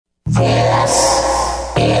This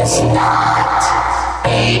is not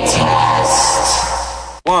a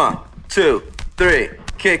test. 1, 2, 3,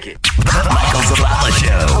 kick it. The Michael Zavala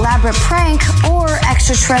Show. Elaborate prank or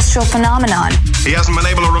extraterrestrial phenomenon. He hasn't been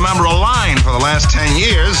able to remember a line for the last 10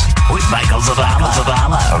 years. With Michael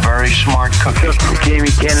Zavala. A very smart cookie.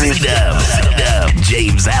 C-Dub, and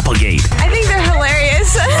James Applegate. I think they're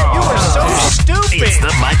hilarious. You are so stupid. It's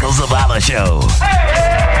the Michael Zavala Show.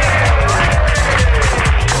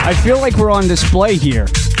 I feel like we're on display here.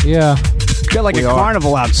 Yeah. Got like a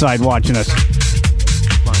carnival outside watching us.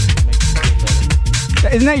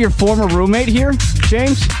 Isn't that your former roommate here,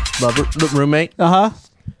 James? Roommate? Uh-huh.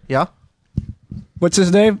 Yeah. What's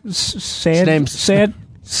his name? Sam?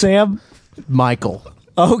 Michael.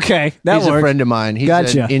 Okay, that He's works. a friend of mine. He's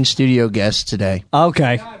Gotcha. an in-studio guest today.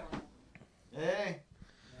 Okay. Hey.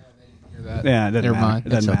 Yeah, it doesn't Never matter. mind. It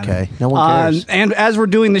doesn't It's matter. okay. No one cares. And as we're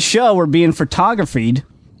doing the show, we're being photographed.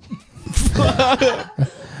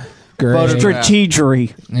 Great.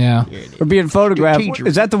 Strategery. Yeah. We're being photographed. Strategery.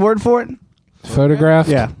 Is that the word for it? Photographed?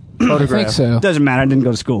 Yeah. I think so. Doesn't matter. I didn't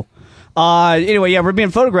go to school. Anyway, yeah, we're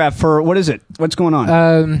being photographed for, what is it? What's going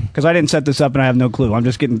on? Because I didn't set this up and I have no clue. I'm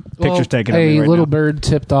just getting pictures taken of me right A little now. bird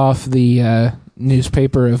tipped off the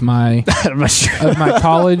newspaper of my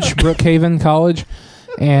college, Brookhaven College,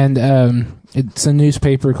 and it's a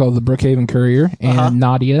newspaper called the Brookhaven Courier, and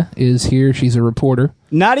Nadia is here. She's a reporter.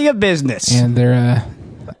 Nadia Business. And they're...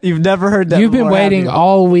 You've never heard that You've been before, have waiting you?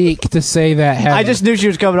 all week to say that, haven't I just knew she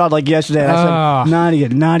was coming on like yesterday. And I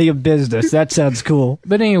said, Nadia Business. That sounds cool.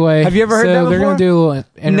 But anyway, have you ever heard that before? They're going to do a little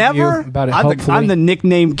interview Never? about it, I'm the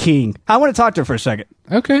nickname king. I want to talk to her for a second.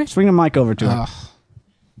 Okay. Swing the mic over to her.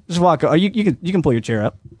 Just walk over. You can pull your chair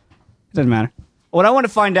up. It doesn't matter. What I want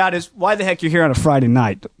to find out is why the heck you're here on a Friday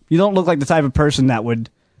night. You don't look like the type of person that would...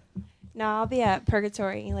 No, I'll be at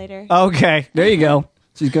Purgatory later. Okay, there you go.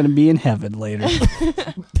 She's going to be in heaven later.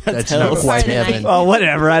 That's not quite heaven. Oh,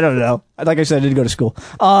 whatever. I don't know. Like I said, I didn't go to school.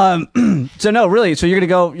 So no, really. So you're going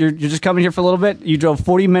to go. You're just coming here for a little bit. You drove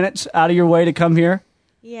 40 minutes out of your way to come here.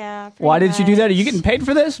 Yeah. Why did you do that? Are you getting paid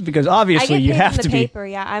for this? Because obviously you have to be. Paper,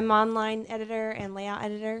 yeah. I'm online editor and layout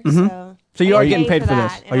editor. So you are getting paid for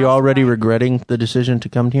this. Are you already regretting the decision to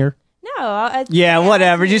come here? No. Yeah,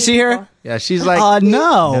 whatever. Did you see her? Yeah, she's like,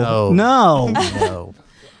 no.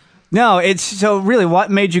 No, it's so really. What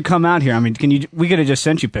made you come out here? I mean, we could have just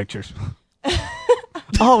sent you pictures.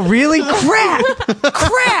 Oh, really? Crap!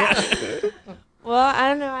 Well, I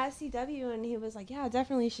don't know. I asked CW, and he was like, "Yeah,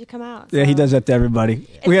 definitely you should come out." Yeah, he does that to everybody.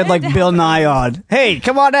 We had like Bill Nye on. Hey,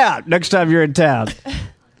 come on out next time you're in town.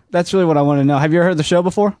 That's really what I want to know. Have you ever heard the show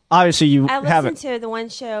before? Obviously, you haven't. I listened to the one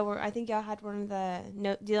show where I think y'all had one of the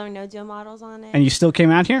no deal models on it. And you still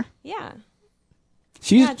came out here? Yeah.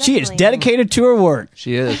 She is dedicated to her work.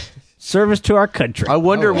 She is. Service to our country. I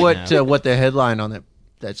wonder what the headline on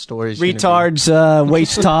that story is. Retards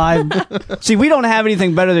waste time. See, we don't have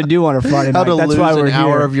anything better to do on a Friday night. How to That's lose why we're an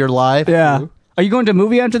hour here. of your life. Yeah. Are you going to a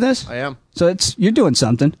movie after this? I am. So you're doing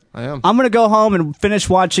something. I am. I'm going to go home and finish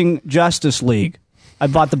watching Justice League. I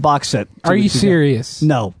bought the box set. Are you serious?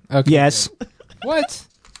 No. Okay. Yes. What?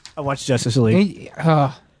 I watch Justice League.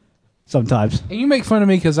 Sometimes. And you make fun of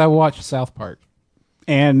me because I watch South Park.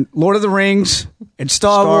 And Lord of the Rings. And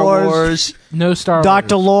Star Wars. No Star Wars.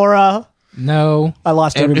 Dr. Laura. No. I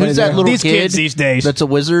lost And everybody who's there. that little These kid kids these days. That's a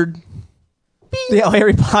wizard. Yeah,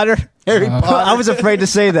 Harry Potter. Harry Potter. I was afraid to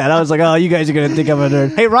say that. I was like, oh, you guys are going to think I'm a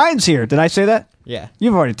nerd. Hey, Ryan's here. Did I say that? Yeah.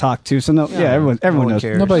 You've already talked to, so everyone knows.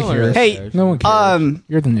 cares. Nobody cares. Hey, no one cares.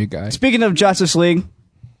 You're the new guy. Speaking of Justice League.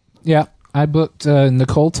 Yeah, I booked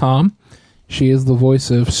Nicole Tom. She is the voice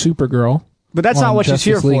of Supergirl. But that's not what she's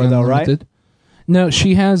here for, though, right? No,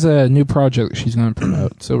 she has a new project that she's going to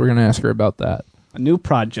promote, so we're going to ask her about that. A new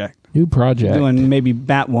project. Doing maybe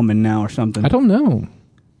Batwoman now or something. I don't know.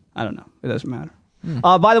 It doesn't matter.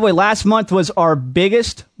 By the way, last month was our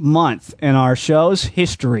biggest month in our show's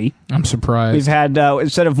history. I'm surprised. We've had,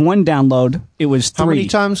 instead of one download, it was 3. How many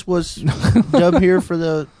times was Dub here for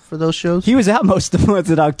those shows? He was out most of the month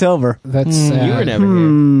in October. That's sad. You were never here.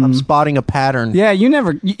 I'm spotting a pattern. Yeah, you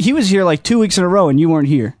never. He was here like 2 weeks in a row, and you weren't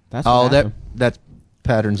here. That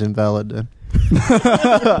pattern's invalid then.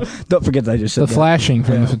 Don't forget that I just said the flashing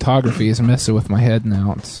from the photography is messing with my head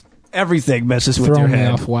now. It's everything messes with your throwing me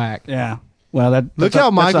head. off whack. Yeah. Well, look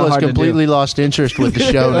how Michael has completely lost interest with the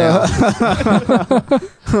show now.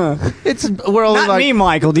 We're only not me,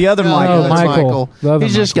 Michael. The other Michael. Michael.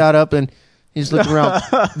 He's just got up and he's looking around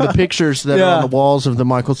the pictures that are on the walls of the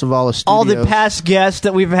Michael Zavala studio. All the past guests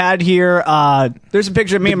that we've had here. There's a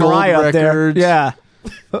picture of me and Mariah up there. Yeah.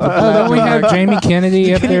 Don't we have Jamie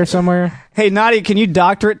Kennedy up there somewhere? Hey, Nadia, can you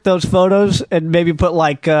doctorate those photos and maybe put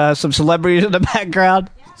like some celebrities in the background?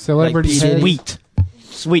 Celebrity Like heads?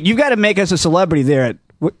 Sweet. You've got to make us a celebrity there at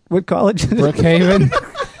what college? Brookhaven.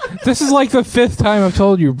 This is like the 5th time I've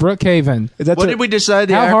told you. Brookhaven. What did we decide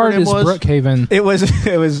the How hard acronym is was? Brookhaven? It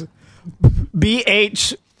was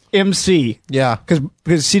BHMC. Yeah.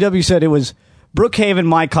 Because CW said it was Brookhaven,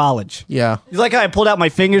 my college. Yeah. You like how I pulled out my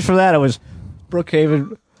fingers for that? It was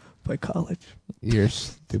Brookhaven, my college. You're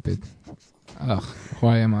stupid. Ugh,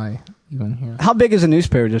 why am I even here? How big is a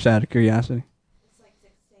newspaper, just out of curiosity? It's like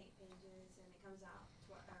 6 to 8 pages, and it comes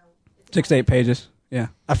out. 6 to 8 pages. Yeah.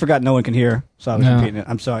 I forgot no one can hear, so I was No. repeating it.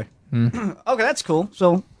 I'm sorry. Okay, that's cool.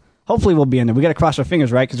 So hopefully we'll be in there. We got to cross our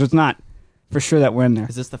fingers, right? Because it's not for sure that we're in there.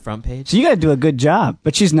 Is this the front page? So you got to do a good job.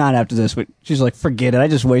 But she's not after this. She's like, forget it. I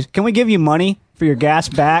just waste. Can we give you money for your gas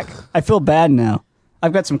back? I feel bad now.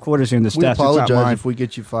 I've got some quarters here in this We desk. It's not apologize mine. if we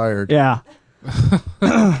get you fired. Yeah.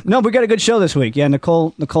 No, we got a good show this week. Yeah,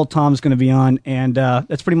 Nicole Tom's going to be on, and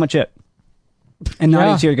that's pretty much it. And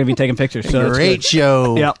Nadia's here going to be taking pictures. So that's Great good.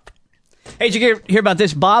 show. Yep. Hey, did you hear about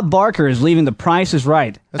this? Bob Barker is leaving The Price is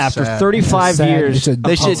Right That's after sad. 35 Sad. years.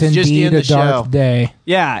 They should It's just indeed end the a dark show. day.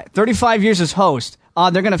 Yeah, 35 years as host.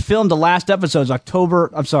 They're going to film the last episodes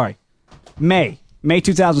May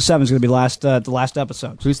 2007 is going to be the last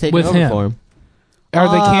episodes. Who's taking With over him. for him? Are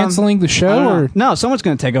they canceling the I show? don't know. Or? No, someone's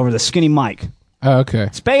going to take over the skinny Mike. Oh, okay.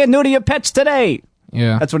 Spay and neuter your pets today.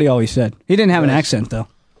 Yeah. That's what he always said. He didn't have an accent, though.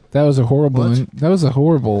 That was a horrible. That was a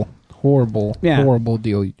horrible Yeah.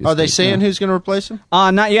 deal. You just Are they did. saying who's going to replace him?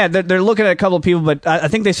 Not yet. They're looking at a couple of people, but I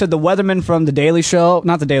think they said the weatherman from The Daily Show.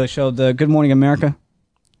 Not The Daily Show, the Good Morning America.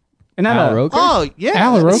 And that Al Roker? Oh, yeah.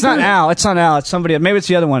 Al Roker? It's not Al. It's not Al. It's somebody. Maybe it's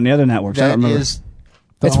the other one, the other networks. I That don't remember. is...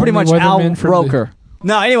 It's pretty only much Al weatherman from Roker.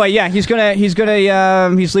 No, anyway, yeah, he's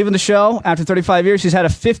leaving the show after 35 years. He's had a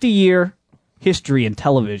 50-year history in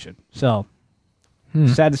television. So,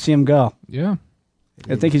 sad to see him go. Yeah.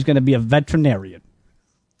 I think he's going to be a veterinarian.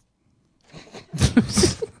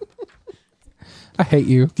 I hate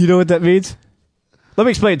you. Do you know what that means? Let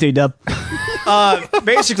me explain it to you, Dub.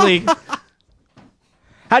 Basically,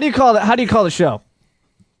 how do you call the show?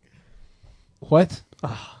 What?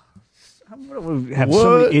 We have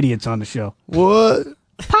so many idiots on the show. What?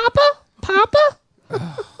 Papa?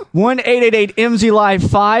 1-888-MZ Live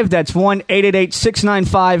 5. That's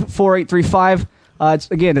 1-888-695-4835.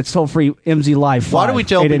 It's toll free MZ Live 5. Why do we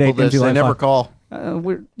tell people this? They never 5. call.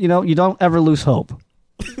 You don't ever lose hope.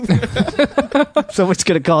 Someone's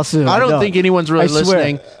going to call soon. I don't think anyone's really I swear.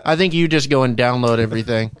 listening. I think you just go and download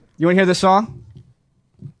everything. You want to hear this song?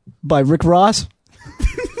 By Rick Ross?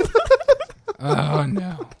 Oh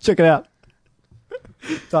no. Check it out.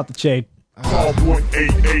 It's off the chain. Call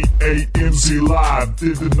 1-888-MZ Live,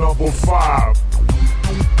 did the number 5.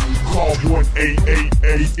 Call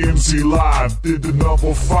 1-888-MZ Live, did the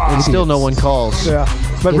number 5. And still no one calls. Yeah.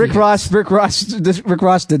 But Rick Ross did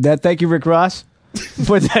that. Thank you, Rick Ross.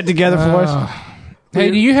 Put that together for us. Hey,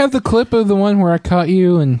 do you have the clip of the one where I caught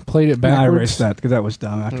you and played it No, I backwards? erased that because that was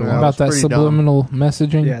dumb after a while. About that pretty subliminal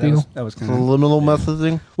messaging Yeah, deal? that was kind of... Subliminal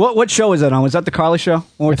messaging? What show was that on? Was that the Carly show?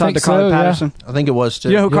 When we I talked think to Carly so, yeah. Patterson? I think it was, too.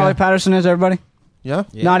 You know who Carly Yeah. Patterson is, everybody? Yeah?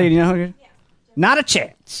 Nadia, do you know who he is? Not a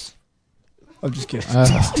chance. I'm just kidding.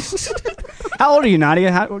 How old are you, Nadia?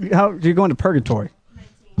 How you're going to purgatory?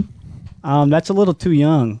 19. That's a little too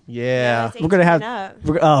young. Yeah. We're gonna have. Up.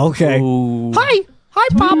 Oh, okay. Ooh. Hi,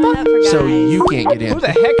 Papa. Up for So guys. you can't get in. Who the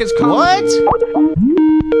heck is calling? What?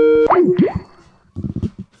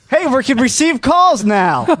 Hey, we can receive calls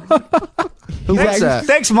now. Who's that?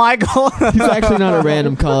 Thanks, Michael. He's actually not a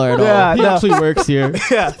random caller at all. Yeah, He no. actually works here.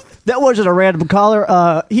 Yeah, that wasn't a random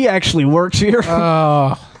caller. He actually works here.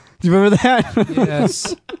 Oh, Do you remember that?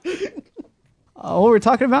 yes. What were we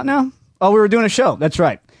talking about now? Oh, we were doing a show. That's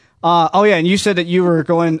right. Oh, yeah, and you said that you were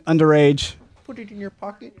going underage. Put it in your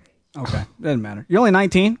pocket. Okay, doesn't matter. You're only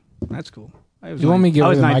 19. That's cool. You want me to get I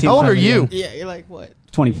was rid of the 19. How old are microphone you? Yeah, you're like, what?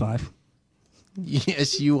 25.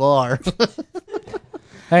 Yes, you are.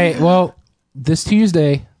 Hey, well, this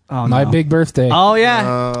Tuesday, Oh, my no. big birthday. Oh,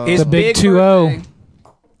 yeah. His the big 2-0. birthday.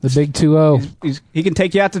 The big 2-0. He can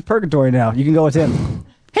take you out to purgatory now. You can go with him.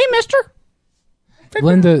 Hey, mister.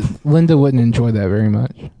 Linda wouldn't enjoy that very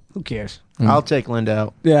much. Who cares? I'll take Linda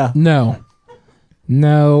out. Yeah. No.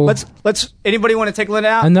 Let's. Anybody want to take Linda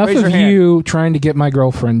out? Enough Raise of your hand. you trying to get my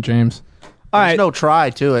girlfriend, James. All There's right. no try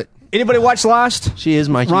to it. Anybody watch Lost? She is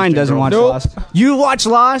my Ryan Houston doesn't girl. watch Nope. Lost. You watch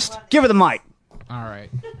Lost? Give her the mic. All right.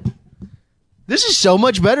 This is so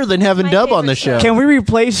much better than having My Dub on the favorite show. Can we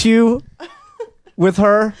replace you with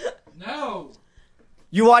her? No.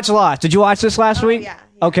 You watch Lost. Did you watch this last Oh, week? yeah.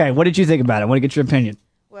 Okay, what did you think about it? I want to get your opinion.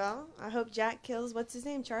 Well, I hope Jack kills, what's his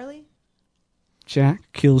name, Charlie?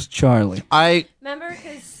 Jack kills Charlie. Remember,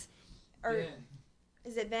 because, or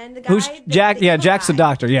is it Ben, the guy? Who's Jack? The Yeah, evil Jack's the guy.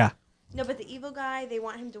 doctor, yeah. No, but the evil guy, they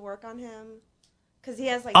want him to work on him. Because he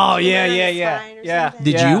has like... Oh, tumor yeah, on yeah, his yeah. spine or Yeah. something.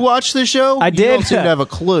 Did Yeah. you watch the show? I You did. don't seem to have a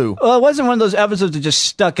clue. Well, it wasn't one of those episodes that just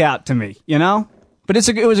stuck out to me, you know? But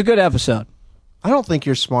it was a good episode. I don't think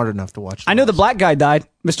you're smart enough to watch. I know the black guy died,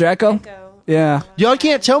 Mr. Echo. Yeah. Y'all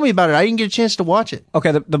can't tell me about it. I didn't get a chance to watch it.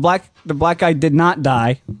 Okay, the black guy did not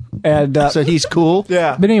die, and so he's cool.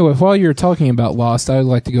 Yeah. But anyway, while you're talking about Lost, I would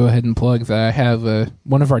like to go ahead and plug that I have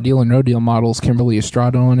one of our Deal or No Deal models, Kimberly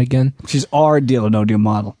Estrada, on again. She's our Deal or No Deal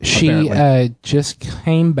model. She just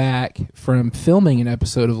came back from filming an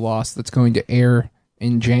episode of Lost that's going to air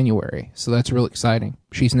in January, so that's real exciting.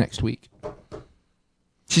 She's next week.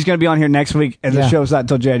 She's going to be on here next week, and the show's not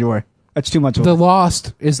until January. That's 2 months away. The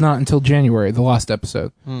Lost is not until January, the Lost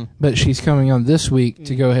episode. But she's coming on this week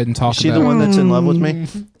to go ahead and talk about... Is she the one that's in love with me?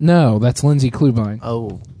 No, that's Lindsay Klubine.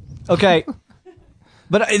 Oh. Okay.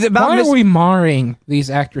 But it's about why are we marring these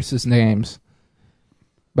actresses' names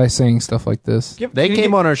by saying stuff like this? They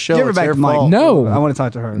came on our show. Give her It's back their the mic. fault. No. I want to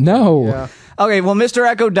talk to her. No. Yeah. Okay, well, Mr.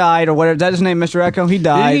 Echo died, or whatever. Is that his name, Mr. Echo? He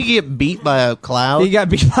died. Did he get beat by a cloud? He got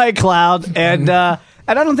beat by a cloud, and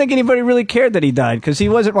I don't think anybody really cared that he died, because he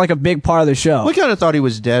wasn't like a big part of the show. We kind of thought he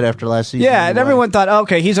was dead after last season. Yeah, and anyway. everyone thought,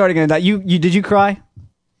 okay, he's already going to die. You did you cry?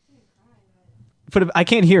 I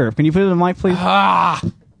can't hear her. Can you put it in the mic, please?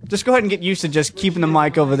 Just go ahead and get used to just keeping the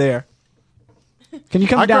mic over there. Can you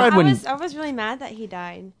come down? I was really mad that he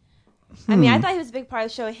died. I mean, I thought he was a big part of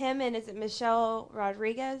the show. Him and is it Michelle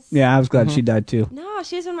Rodriguez? Yeah, I was glad she died too. No,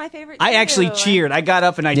 she was one of my favorites. I actually too. cheered. I got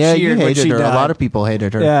up and I Yeah, you cheered when hated she her. died. A lot of people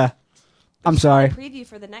hated her. Yeah. I'm sorry. Preview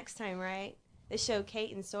for the next time, right? They show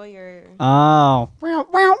Kate and Sawyer. Oh.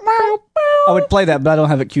 I would play that, but I don't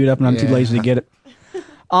have it queued up, and I'm too lazy to get it.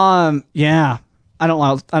 Yeah.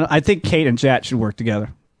 I think Kate and Jack should work together.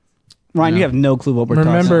 Ryan, you have no clue what we're talking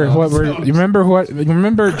about.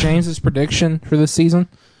 Remember James's prediction for this season?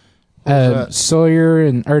 Sawyer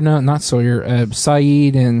and not Sawyer.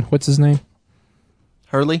 Saeed and what's his name?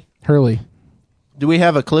 Hurley. Do we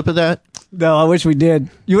have a clip of that? No, I wish we did.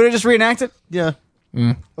 You want to just reenact it? Yeah.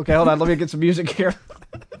 Okay, hold on. Let me get some music here.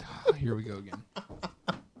 Here we go again.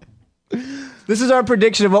 This is our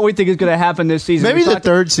prediction of what we think is going to happen this season. Maybe the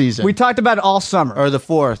third season. We talked about it all summer. Or the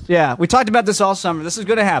fourth. Yeah, we talked about this all summer. This is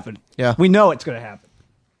going to happen. Yeah. We know it's going to happen.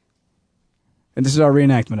 And this is our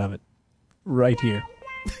reenactment of it. Right here.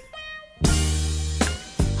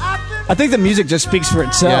 I think the music just speaks for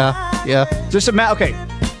itself. Yeah. Just okay.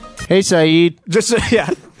 Hey, Saeed. Yeah.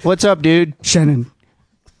 What's up, dude? Shannon.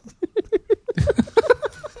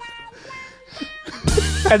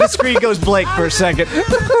 And the screen goes blank for a second.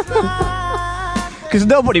 Because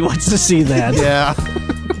nobody wants to see that. Yeah.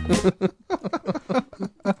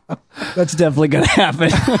 That's definitely going to happen.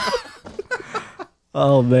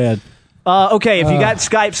 Oh, man. Okay, if you got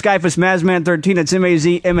Skype us Mazman13. That's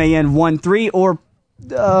MAZMAN13 or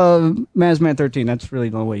Mazman13. That's really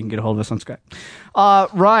the only way you can get a hold of us on Skype.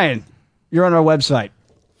 Ryan, you're on our website.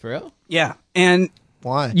 For real? Yeah. And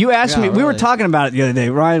why? You asked me. Really? We were talking about it the other day.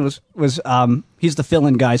 Ryan was he's the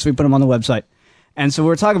fill-in guy, so we put him on the website. And so we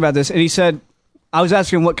were talking about this, and he said, I was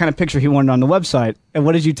asking him what kind of picture he wanted on the website, and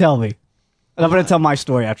what did you tell me? And I'm going to tell my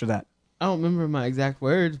story after that. I don't remember my exact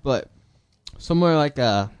words, but somewhere like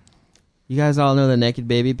you guys all know the naked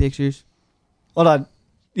baby pictures? Hold on.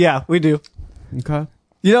 Yeah, we do. Okay.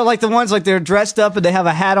 You know, like the ones like they're dressed up and they have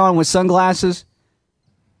a hat on with sunglasses,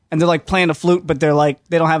 and they're like playing a flute, but they're like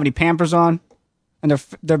they don't have any Pampers on, and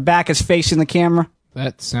their back is facing the camera.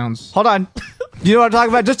 That sounds. Hold on. Do you know what I'm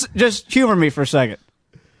talking about? Just humor me for a second.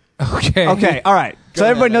 Okay. Okay. All right. So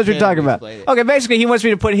everybody knows what you're talking about. Okay. Basically, he wants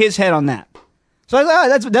me to put his head on that. So I was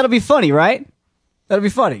like, oh, that'll be funny, right? That'll be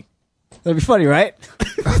funny. That'll be funny, right?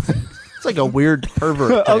 It's like a weird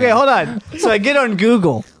pervert. Okay. Hold on. So I get on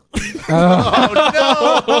Google. I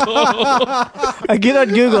get on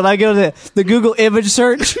Google and I go to the Google image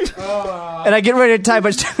search and I get ready to type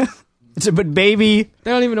but baby.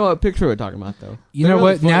 They don't even know what picture we're talking about, though. You know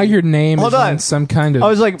what? Now your name is on some kind of I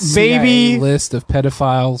was like, CIA baby list of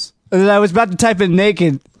pedophiles. And then I was about to type in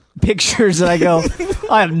naked pictures and I go,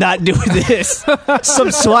 I am not doing this.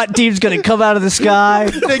 Some SWAT team's going to come out of the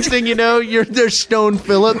sky. Next thing you know, there's Stone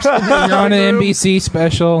Phillips. You're on an NBC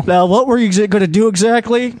special. Now, what were you going to do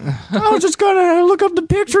exactly? I was just going to look up the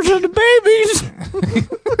pictures of the babies.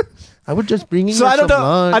 I would just bring you So I don't some know.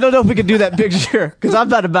 lunch. I don't know if we can do that picture because I'm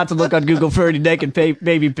not about to look on Google for any naked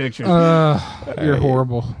baby pictures. You're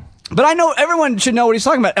horrible. But I know everyone should know what he's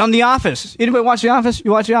talking about. On The Office. Anybody watch The Office?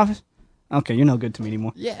 You watch The Office? Okay, you're no good to me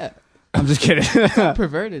anymore. Yeah. I'm just kidding. It's not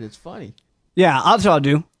perverted. It's funny. Yeah, that's what I'll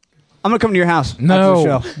do. I'm going to come to your house after the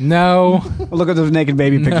show. No. We'll look at those naked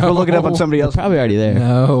baby pictures. We'll look it up on somebody else. Probably already there.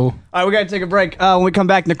 No. All right, we got to take a break. When we come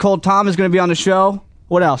back, Nicole Tom is going to be on the show.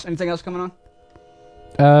 What else? Anything else coming on?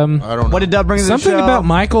 I don't know. What did Dub bring to the show? Something about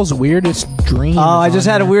Michael's weirdest dream. Oh, I just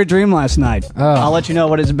had a weird dream last night. I'll let you know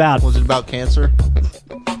what it's about. Was it about cancer?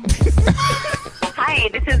 Hi,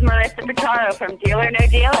 this is Marissa Pitaro from Deal or No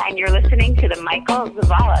Deal, and you're listening to the Michael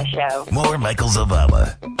Zavala Show. More Michael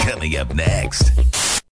Zavala coming up next.